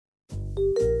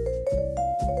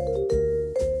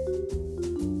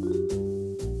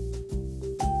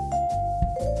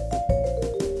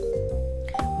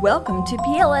Welcome to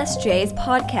PLSJ's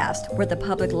podcast, where the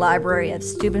Public Library of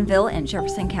Steubenville in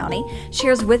Jefferson County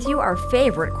shares with you our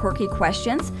favorite quirky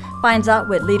questions, finds out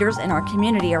what leaders in our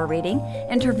community are reading,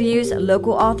 interviews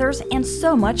local authors, and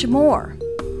so much more.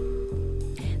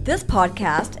 This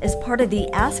podcast is part of the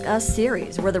Ask Us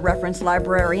series, where the reference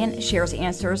librarian shares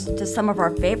answers to some of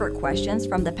our favorite questions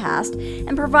from the past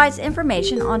and provides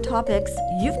information on topics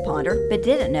you've pondered but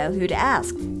didn't know who to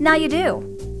ask. Now you do.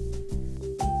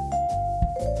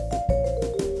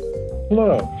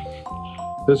 Hello,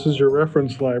 this is your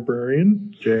reference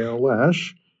librarian, J.L.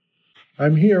 Lash.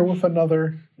 I'm here with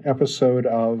another episode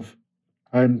of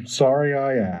I'm Sorry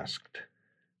I Asked.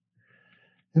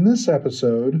 In this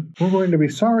episode, we're going to be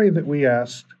sorry that we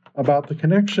asked about the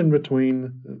connection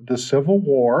between the Civil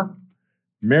War,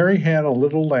 Mary Had a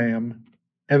Little Lamb,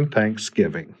 and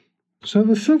Thanksgiving. So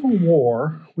the Civil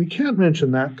War, we can't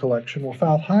mention that collection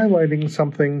without highlighting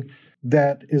something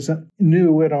that is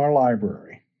new in our library.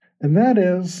 And that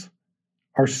is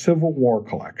our Civil War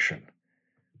collection.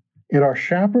 In our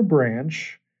Shapa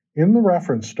branch, in the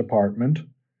reference department,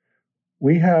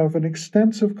 we have an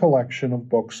extensive collection of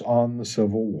books on the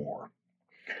Civil War.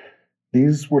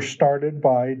 These were started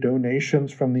by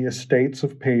donations from the estates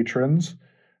of patrons,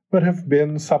 but have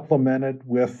been supplemented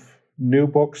with new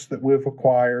books that we've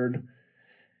acquired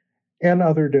and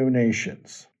other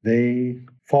donations. They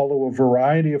follow a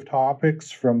variety of topics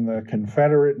from the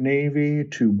Confederate Navy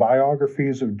to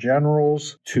biographies of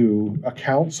generals to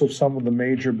accounts of some of the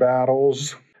major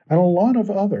battles and a lot of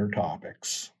other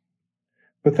topics.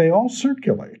 But they all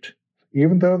circulate,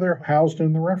 even though they're housed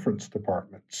in the reference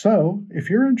department. So, if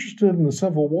you're interested in the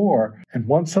Civil War and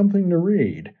want something to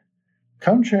read,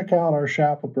 come check out our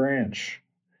Shapa branch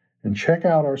and check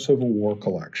out our Civil War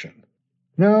collection.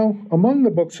 Now, among the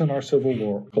books in our Civil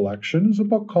War collection is a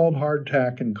book called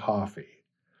Hardtack and Coffee,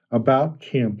 about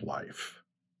camp life.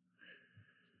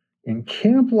 In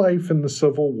camp life in the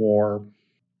Civil War,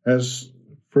 as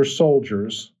for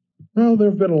soldiers, well, there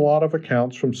have been a lot of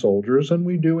accounts from soldiers, and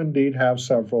we do indeed have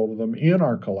several of them in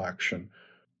our collection.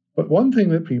 But one thing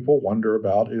that people wonder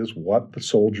about is what the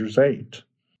soldiers ate.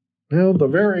 Now, the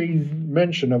very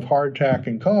mention of hardtack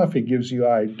and coffee gives you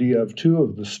an idea of two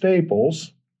of the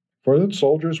staples. For the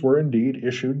soldiers were indeed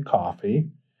issued coffee,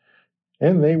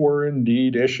 and they were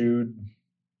indeed issued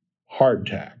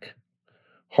hardtack.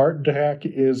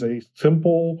 Hardtack is a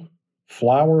simple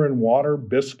flour and water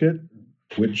biscuit,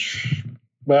 which,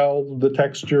 well, the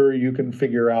texture you can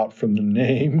figure out from the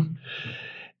name,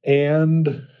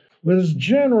 and was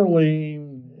generally,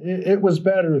 it was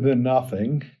better than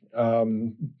nothing.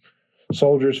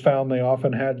 Soldiers found they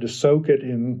often had to soak it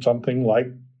in something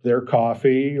like their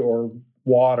coffee or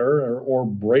water or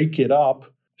break it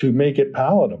up to make it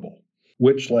palatable,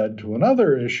 which led to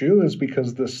another issue is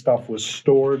because this stuff was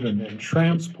stored and then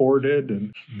transported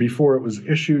and before it was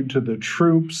issued to the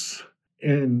troops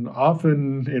and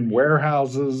often in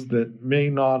warehouses that may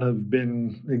not have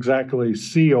been exactly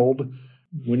sealed.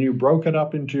 When you broke it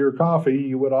up into your coffee,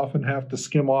 you would often have to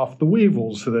skim off the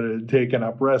weevils that had taken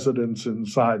up residence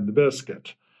inside the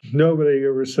biscuit. Nobody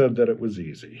ever said that it was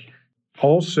easy.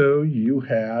 Also, you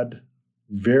had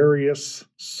various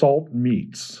salt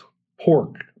meats,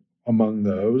 pork among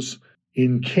those.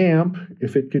 In camp,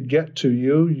 if it could get to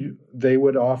you, they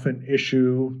would often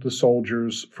issue the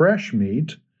soldiers fresh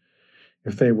meat,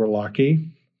 if they were lucky,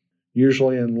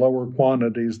 usually in lower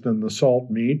quantities than the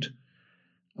salt meat.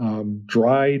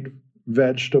 Dried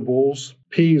vegetables,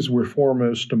 peas were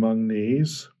foremost among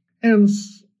these, and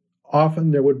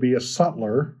often there would be a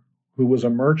sutler who was a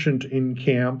merchant in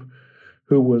camp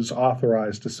who was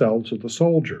authorized to sell to the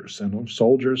soldiers. And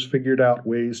soldiers figured out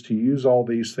ways to use all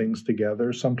these things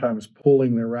together, sometimes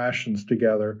pulling their rations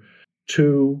together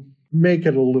to make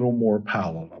it a little more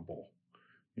palatable.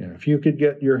 If you could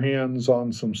get your hands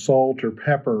on some salt or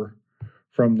pepper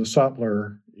from the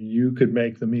sutler, you could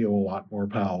make the meal a lot more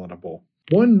palatable.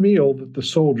 One meal that the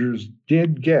soldiers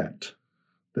did get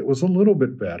that was a little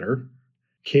bit better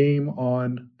came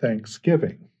on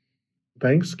Thanksgiving.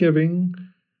 Thanksgiving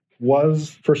was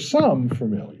for some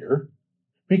familiar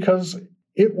because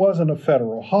it wasn't a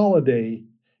federal holiday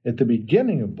at the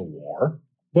beginning of the war,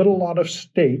 but a lot of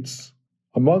states,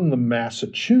 among them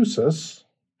Massachusetts,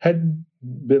 had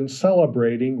been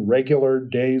celebrating regular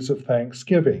days of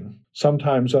Thanksgiving,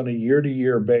 sometimes on a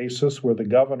year-to-year basis where the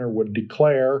governor would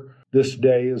declare this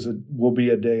day will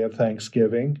be a day of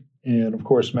Thanksgiving. And of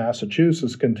course,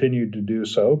 Massachusetts continued to do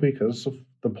so because of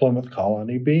the Plymouth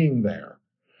colony being there.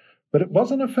 But it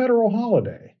wasn't a federal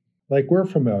holiday like we're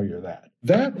familiar that.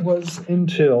 That was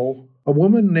until a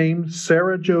woman named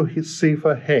Sarah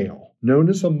Josepha Hale, known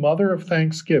as the Mother of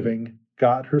Thanksgiving,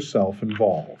 got herself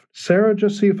involved. Sarah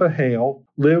Josepha Hale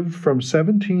lived from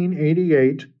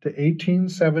 1788 to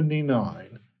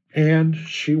 1879, and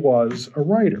she was a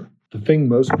writer. The thing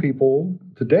most people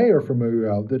today are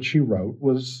familiar with that she wrote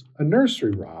was a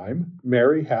nursery rhyme,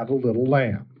 Mary Had a Little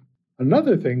Lamb.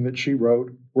 Another thing that she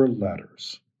wrote were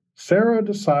letters. Sarah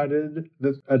decided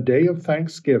that a day of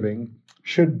Thanksgiving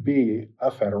should be a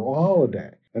federal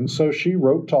holiday, and so she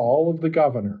wrote to all of the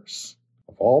governors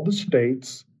of all the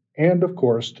states and, of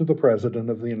course, to the President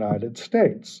of the United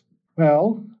States.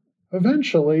 Well,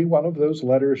 eventually, one of those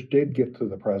letters did get to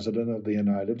the President of the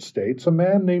United States, a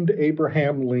man named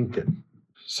Abraham Lincoln.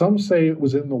 Some say it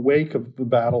was in the wake of the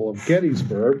Battle of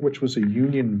Gettysburg, which was a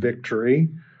Union victory,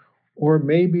 or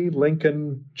maybe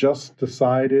Lincoln just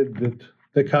decided that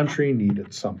the country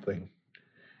needed something.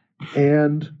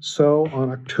 And so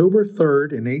on October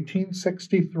 3rd in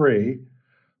 1863,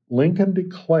 Lincoln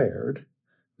declared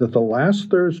that the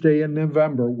last Thursday in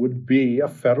November would be a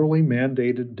federally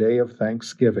mandated day of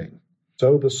Thanksgiving.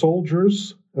 So the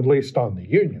soldiers, at least on the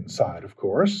Union side, of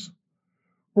course,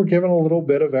 were given a little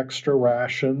bit of extra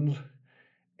rations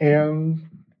and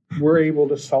were able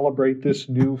to celebrate this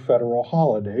new federal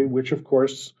holiday, which, of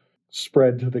course,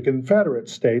 spread to the Confederate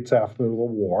States after the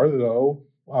war, though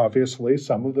obviously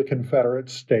some of the Confederate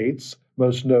states,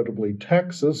 most notably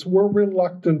Texas, were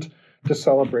reluctant to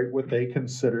celebrate what they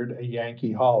considered a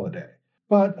Yankee holiday.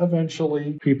 But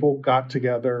eventually, people got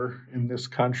together in this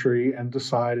country and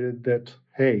decided that,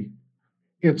 hey,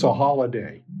 it's a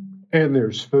holiday and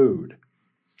there's food.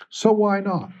 So why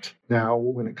not? Now,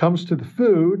 when it comes to the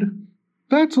food,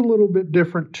 that's a little bit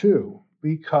different too,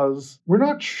 because we're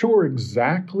not sure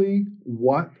exactly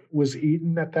what was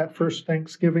eaten at that first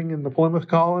Thanksgiving in the Plymouth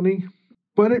colony,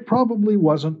 but it probably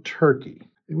wasn't turkey.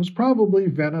 It was probably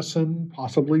venison,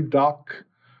 possibly duck,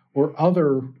 or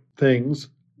other things,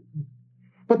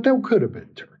 but there could have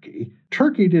been turkey.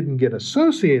 Turkey didn't get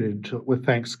associated with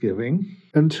Thanksgiving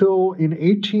until in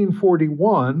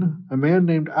 1841, a man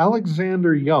named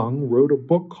Alexander Young wrote a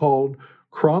book called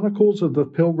Chronicles of the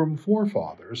Pilgrim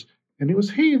Forefathers, and it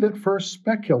was he that first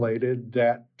speculated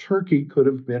that turkey could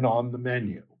have been on the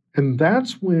menu. And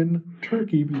that's when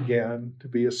turkey began to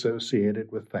be associated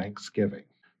with Thanksgiving.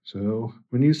 So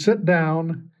when you sit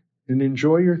down and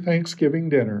enjoy your Thanksgiving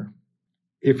dinner,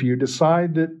 if you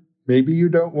decide that maybe you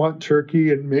don't want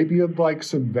turkey and maybe you'd like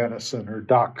some venison or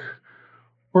duck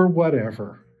or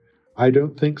whatever, I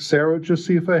don't think Sarah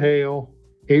Josepha Hale,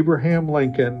 Abraham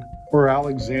Lincoln, or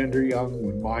Alexander Young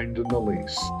would mind in the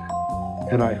least.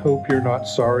 And I hope you're not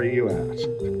sorry you asked.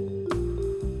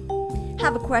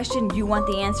 Have a question you want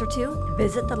the answer to?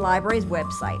 Visit the library's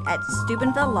website at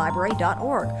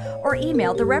steubenvillelibrary.org or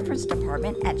email the reference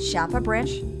department at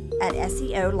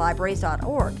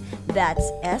SCIAPPA@seolibraries.org.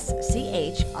 That's